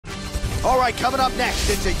All right, coming up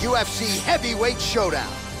next, it's a UFC heavyweight showdown.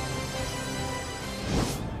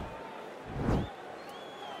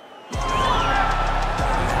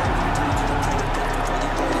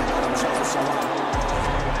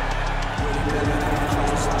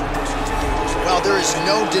 Well, there is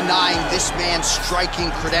no denying this man's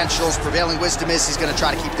striking credentials. Prevailing wisdom is he's going to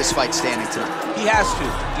try to keep this fight standing tonight. He has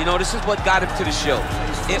to. You know, this is what got him to the show.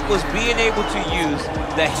 It was being able to use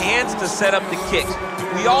the hands to set up the kicks.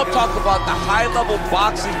 We all talk about the high-level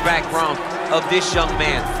boxing background of this young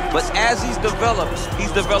man, but as he's developed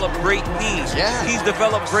great knees. Yeah. He's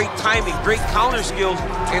developed great timing, great counter skills,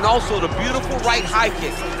 and also the beautiful right high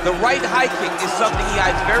kick. The right high kick is something he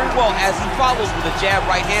hides very well as he follows with a jab,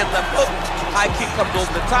 right hand, left hook. High kick comes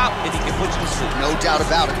over the top, and he can put you to sleep. No doubt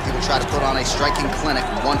about it. He will try to put on a striking clinic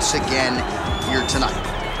once again here tonight.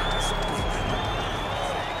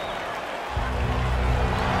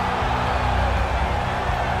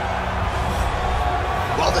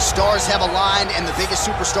 Well, the stars have aligned, and the biggest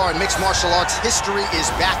superstar in mixed martial arts history is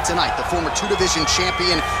back tonight. The former two-division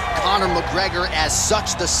champion, Conor McGregor. As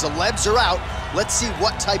such, the celebs are out. Let's see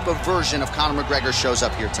what type of version of Conor McGregor shows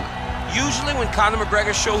up here tonight. Usually when Conor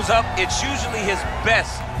McGregor shows up, it's usually his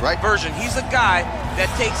best version. He's a guy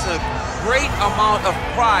that takes a great amount of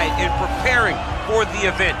pride in preparing for the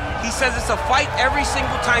event. He says it's a fight every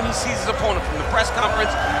single time he sees his opponent, from the press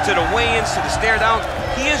conference to the weigh-ins to the stare-down.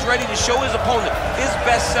 He is ready to show his opponent his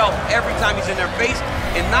best self every time he's in their face.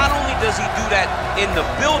 And not only does he do that in the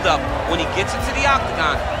build-up, when he gets into the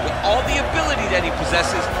octagon, with all the ability that he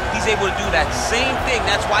possesses, he's able to do that same thing.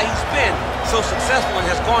 That's why he's been so successful and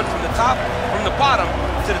has gone from the bottom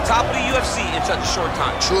to the top of the UFC in such a short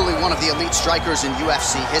time. Truly one of the elite strikers in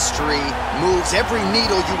UFC history. Moves every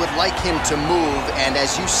needle you would like him to move, and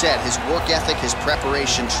as you said, his work ethic, his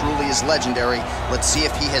preparation truly is legendary. Let's see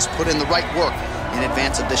if he has put in the right work in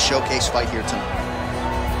advance of this showcase fight here tonight.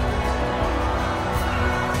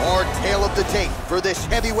 Hard tale of the tape for this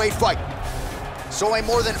heavyweight fight. So a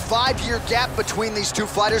more than 5-year gap between these two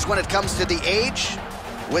fighters when it comes to the age,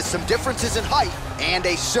 with some differences in height and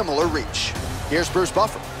a similar reach. Here's Bruce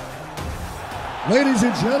Buffer. Ladies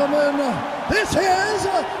and gentlemen, this is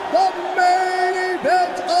the main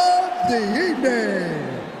event of the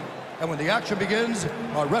evening. And when the action begins,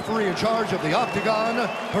 our referee in charge of the octagon,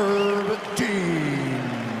 Herb Dean.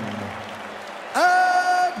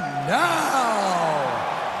 And now,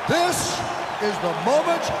 this is the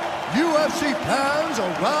moment UFC fans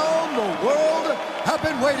around the world have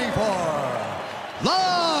been waiting for.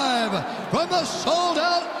 Live from the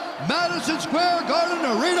sold-out Madison Square Garden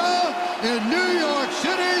Arena in New York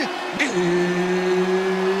City,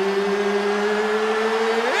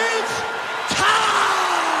 it's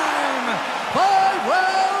time! 5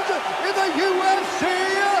 rounds in the UFC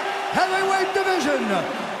heavyweight division.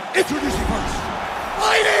 Introducing first,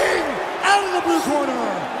 fighting out of the blue corner.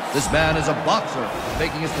 This man is a boxer,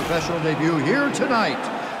 making his professional debut here tonight.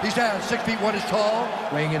 He stands 6 feet 1 inches tall,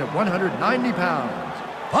 weighing in at 190 pounds.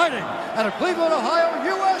 Fighting out of Cleveland, Ohio,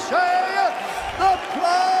 USA, the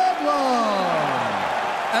Problem.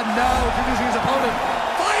 And now introducing his opponent,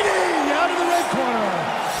 fighting out of the red corner.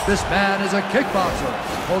 This man is a kickboxer,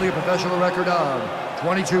 holding a professional record of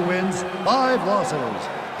 22 wins, 5 losses.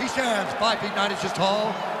 He stands 5 feet 9 inches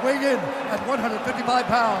tall, weighing in at 155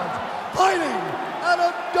 pounds. Fighting out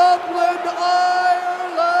of Dublin,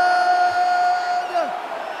 Ireland,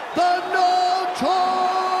 the notorious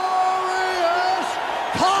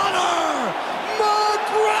Conor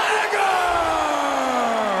McGregor!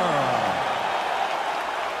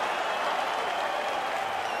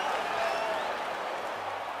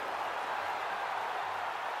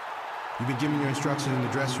 You've been given your instructions in the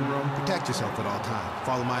dressing room. Protect yourself at all times.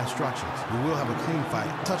 Follow my instructions. We will have a clean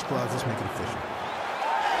fight. Touch gloves, let's make it official.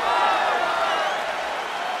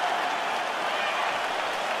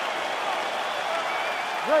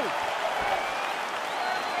 Ready.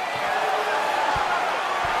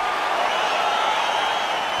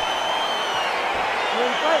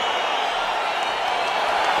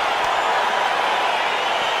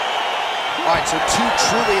 All right, so 2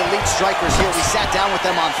 truly elite strikers here. We sat down with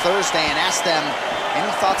them on Thursday and asked them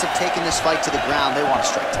any thoughts of taking this fight to the ground. They want to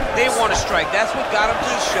strike tonight. They want to strike. That's what got them to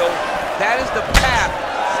the show. That is the path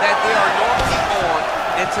that they are normally on.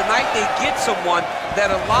 And tonight they get someone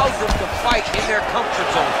that allows them to fight in their comfort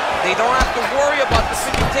zone. They don't have to worry about the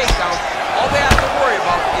 50 takedowns. All they have to worry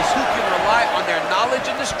about is who can rely on their knowledge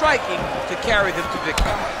in the striking to carry them to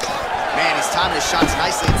victory. Man, he's timing his shots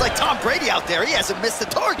nicely. It's like Tom Brady out there. He hasn't missed a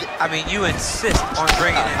target. I mean, you insist on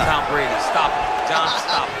bringing in Tom Brady. Stop it, John,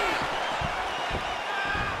 stop it.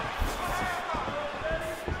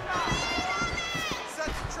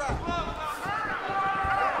 Set the trap.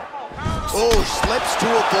 Oh, slips to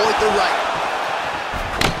avoid the right.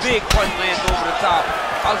 Big punch lands over the top.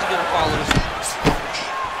 How's he gonna follow this?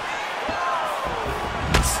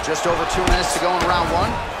 Just over 2 minutes to go in round one.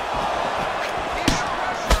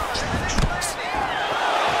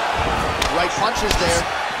 Right punch is there.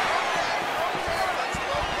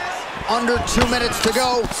 Under 2 minutes to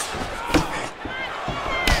go.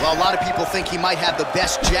 Well, a lot of people think he might have the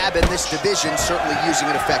best jab in this division, certainly using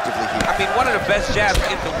it effectively here. I mean, one of the best jabs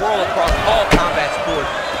in the world across all combat sports.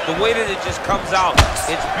 The way that it just comes out,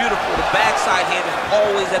 it's beautiful. The backside hand is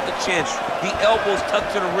always at the chin. The elbows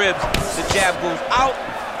tucked to the ribs. The jab goes out.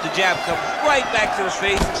 The jab comes right back to the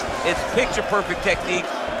face. It's picture-perfect technique,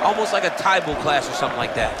 almost like a Taibo class or something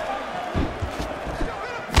like that.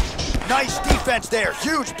 Nice defense there.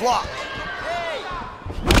 Huge block.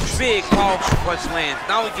 Big powerful punch lands.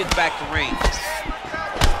 Now he gets back to range.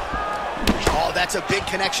 Oh, that's a big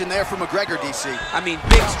connection there for McGregor, DC. I mean,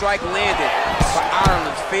 big strike landed for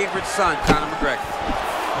Ireland's favorite son, Conor McGregor.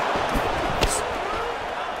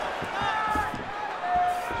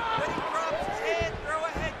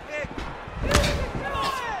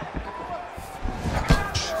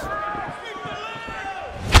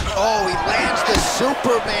 Oh, he lands the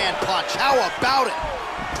Superman punch. How about it?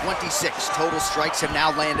 26 total strikes have now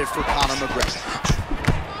landed for Conor McGregor.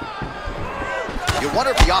 You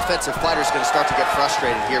wonder if the offensive fighter is going to start to get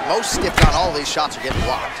frustrated here. Most, if not all, of these shots are getting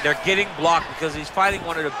blocked. They're getting blocked because he's fighting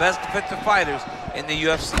one of the best defensive fighters in the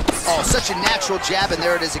UFC. Oh, such a natural jab, and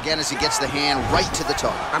there it is again as he gets the hand right to the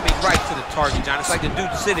target. I mean, right to the target, John. It's like the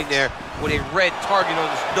dude sitting there with a red target on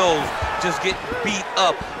his nose, just getting beat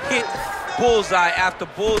up, hit bullseye after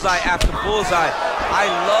bullseye after bullseye. I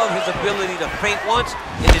love his ability to feint once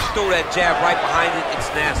and then throw that jab right behind it. It's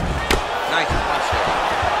nasty. Nice punch there.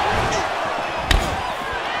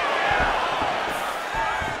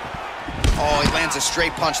 Oh, he lands a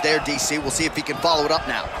straight punch there, DC. We'll see if he can follow it up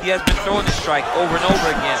now. He has been throwing the strike over and over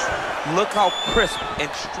again. Look how crisp and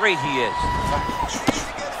straight he is.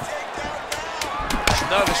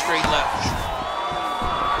 Another straight left.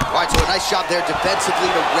 All right, so a nice shot there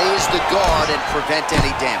defensively to raise the guard and prevent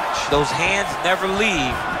any damage. Those hands never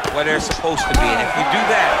leave where they're supposed to be, and if you do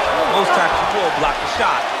that, most times you will block the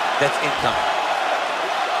shot that's incoming.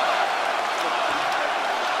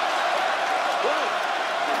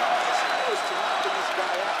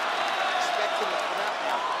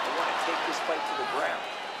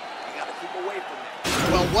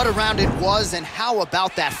 Well, what a round it was, and how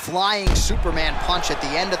about that flying Superman punch at the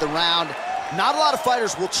end of the round? Not a lot of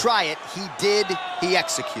fighters will try it. He did, he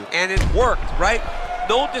executed. And it worked, right?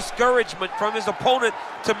 No discouragement from his opponent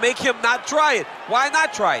to make him not try it. Why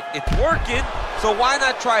not try it? It's working, so why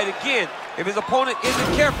not try it again? If his opponent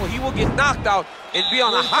isn't careful, he will get knocked out and be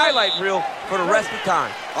on a highlight reel for the rest of the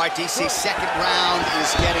time. All right, DC, second round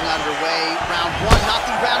is getting underway. Round one, not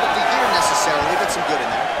the round of the year necessarily, but some good in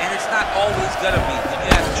there. And it's not always gonna be. When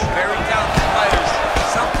you have two very talented fighters,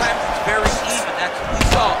 sometimes it's very even. That's what we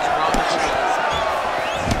saw in round number one.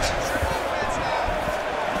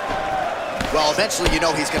 Well, eventually you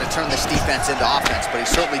know he's going to turn this defense into offense, but he's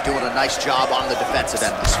certainly doing a nice job on the defensive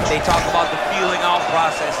end this one. They talk about the feeling out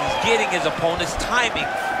process. He's getting his opponent's timing.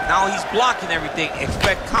 Now he's blocking everything.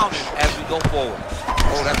 Expect counters as we go forward.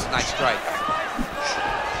 Oh, that's a nice strike.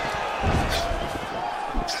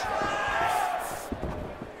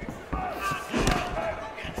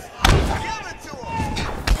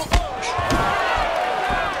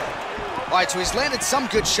 All right, so he's landed some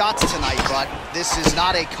good shots tonight, but this is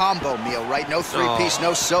not a combo meal, right? No three-piece,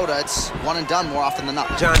 no soda. It's one and done more often than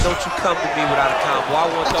not. John, don't you come to me without a combo. I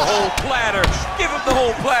want the whole platter. Give him the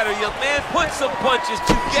whole platter, young man. Put some punches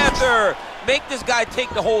together. Make this guy take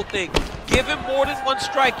the whole thing. Give him more than one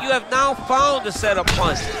strike. You have now found a setup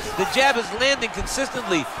punch. The jab is landing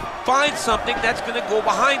consistently. Find something that's going to go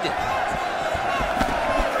behind it.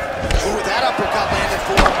 Ooh, that uppercut landed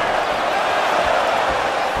for him.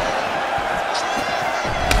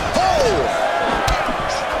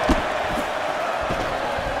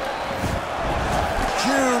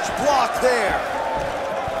 Huge block there.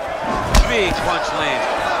 Big punch land.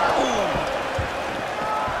 Ooh.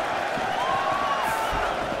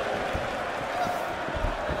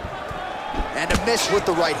 And a miss with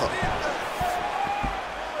the right hook.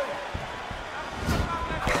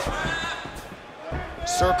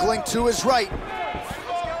 Circling to his right.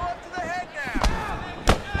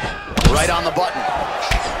 Right on the button.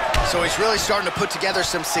 So he's really starting to put together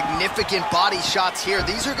some significant body shots here.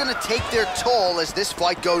 These are going to take their toll as this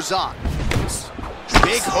fight goes on.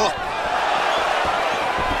 Big hook.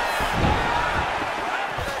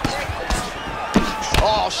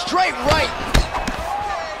 Oh, straight right.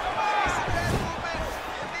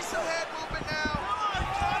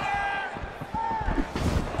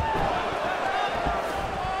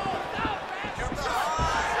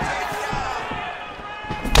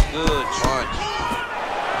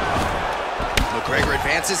 McGregor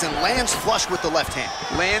advances and lands flush with the left hand.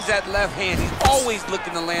 Lands that left hand. He's always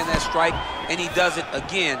looking to land that strike, and he does it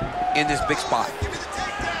again in this big spot.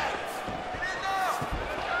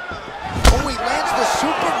 Oh, he lands the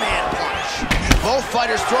Superman punch. Both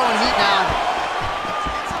fighters throwing heat now.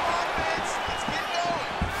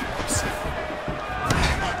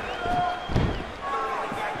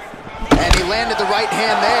 And he landed the right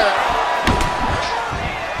hand there.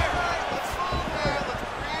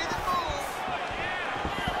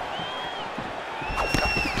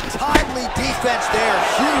 Timely defense there.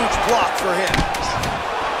 Huge block for him.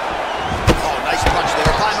 Oh, nice punch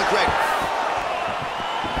there by McGregor.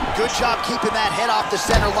 Good job keeping that head off the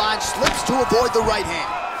center line. Slips to avoid the right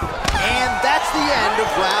hand. And that's the end of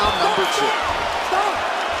round number 2.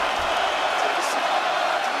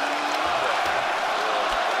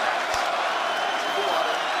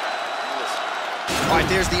 All right,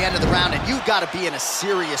 there's the end of the round, and you've got to be in a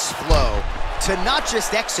serious flow to not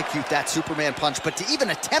just execute that Superman punch, but to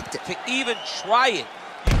even attempt it. To even try it,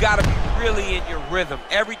 you got to be really in your rhythm.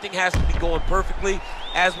 Everything has to be going perfectly,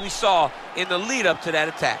 as we saw in the lead-up to that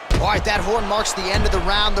attack. All right, that horn marks the end of the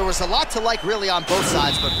round. There was a lot to like really on both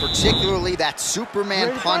sides, but particularly that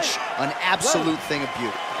Superman punch, an absolute thing of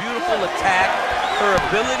beauty. Beautiful attack. Her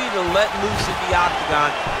ability to let loose in the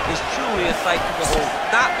octagon is truly a sight to behold.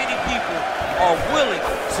 Not many people are willing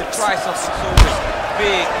to try something so risky.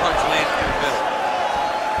 Big punch lands in the middle.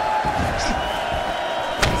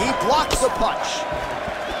 He blocks the punch.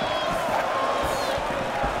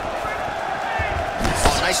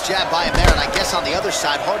 Oh, nice jab by him there, and I guess on the other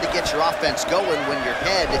side, hard to get your offense going when your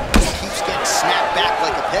head keeps getting snapped back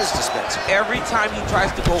like a Pez dispenser. Every time he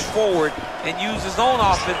tries to go forward and use his own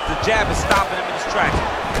offense, the jab is stopping him in his tracks.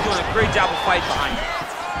 He's doing a great job of fighting behind him.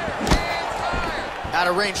 Out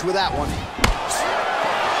of range with that one.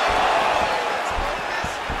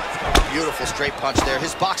 Beautiful straight punch there.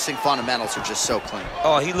 His boxing fundamentals are just so clean.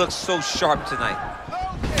 Oh, he looks so sharp tonight.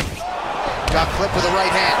 Got clipped with the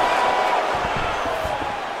right hand.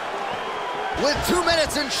 With 2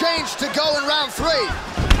 minutes and change to go in round 3.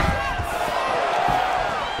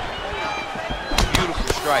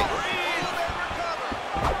 Beautiful strike.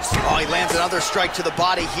 Oh, he lands another strike to the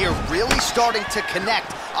body here, really starting to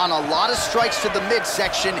connect on a lot of strikes to the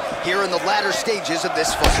midsection here in the latter stages of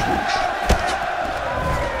this fight.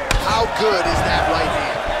 How good is that right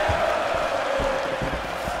hand?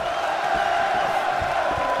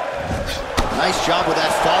 Nice job with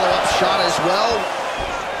that follow-up shot as well.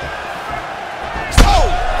 Oh,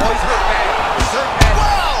 he's hurt bad. He's hurt bad.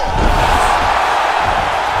 Wow!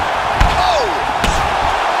 Oh!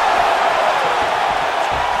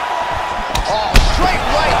 Oh, straight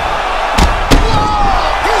right. Whoa!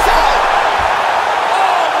 He's out!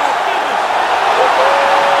 Oh, my goodness.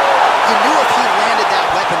 You knew if he landed that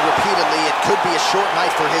weapon repeatedly, it could be a short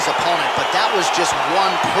night for his opponent, but that was just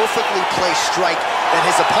one perfectly placed strike that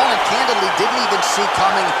his opponent candidly didn't even see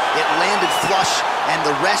coming. It landed flush, and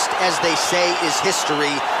the rest, as they say, is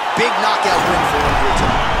history. Big knockout win for him here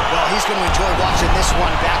tonight. Well, he's going to enjoy watching this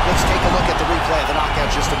one back. Let's take a look at the replay of the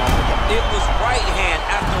knockout just a moment ago. It was right hand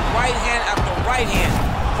after right hand after right hand.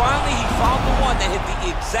 Finally, he found the one that hit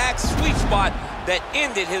the exact sweet spot that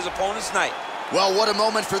ended his opponent's night. Well, what a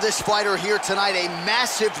moment for this fighter here tonight. A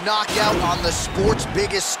massive knockout on the sport's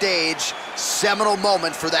biggest stage. Seminal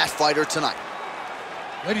moment for that fighter tonight.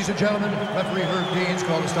 Ladies and gentlemen, referee Herb Dean's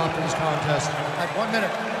called a stop to this contest at 1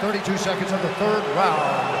 minute, 32 seconds of the 3rd round.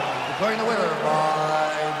 Declaring the winner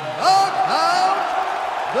by knockout,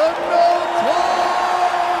 the notorious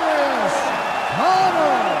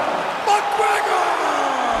Conor McGregor!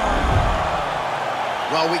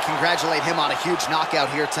 Well, we congratulate him on a huge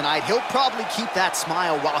knockout here tonight. He'll probably keep that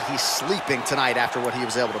smile while he's sleeping tonight after what he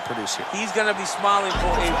was able to produce here. He's going to be smiling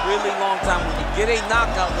for a really long time. When you get a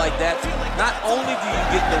knockout like that, not only do you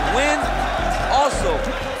get the win, you also,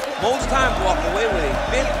 most times, walk away with a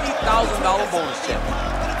 $50,000 bonus check.